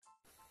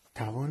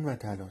توان و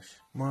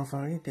تلاش.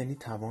 موفقیت یعنی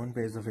توان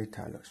به اضافه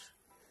تلاش.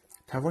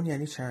 توان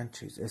یعنی چند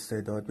چیز: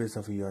 استعداد به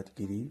اضافه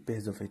یادگیری، به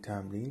اضافه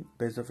تمرین،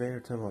 به اضافه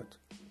ارتباط.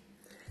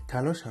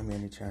 تلاش هم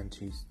یعنی چند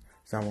چیز: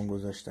 زمان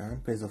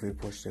گذاشتن به اضافه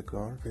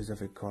پشتکار، به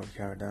اضافه کار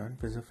کردن،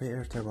 به اضافه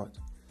ارتباط.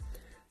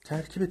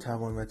 ترکیب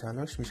توان و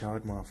تلاش می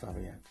شود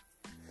موفقیت.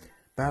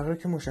 بقیه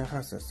که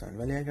مشخص هستن،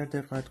 ولی اگر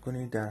دقت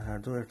کنید در هر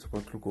دو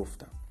ارتباط رو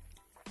گفتم.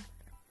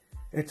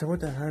 ارتباط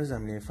در هر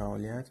زمینه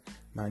فعالیت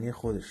معنی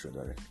خودش رو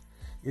داره.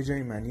 یه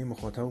جایی معنی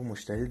مخاطب و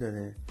مشتری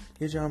داره،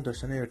 یه جا هم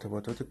داشتن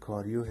ارتباطات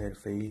کاری و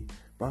حرفه‌ای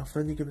با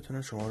افرادی که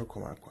بتونن شما رو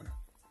کمک کنن.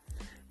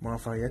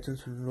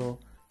 موفقیتتون رو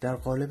در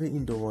قالب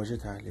این دو واژه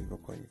تحلیل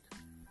بکنید.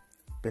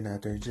 به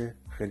نتایج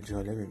خیلی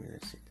جالبی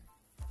میرسید.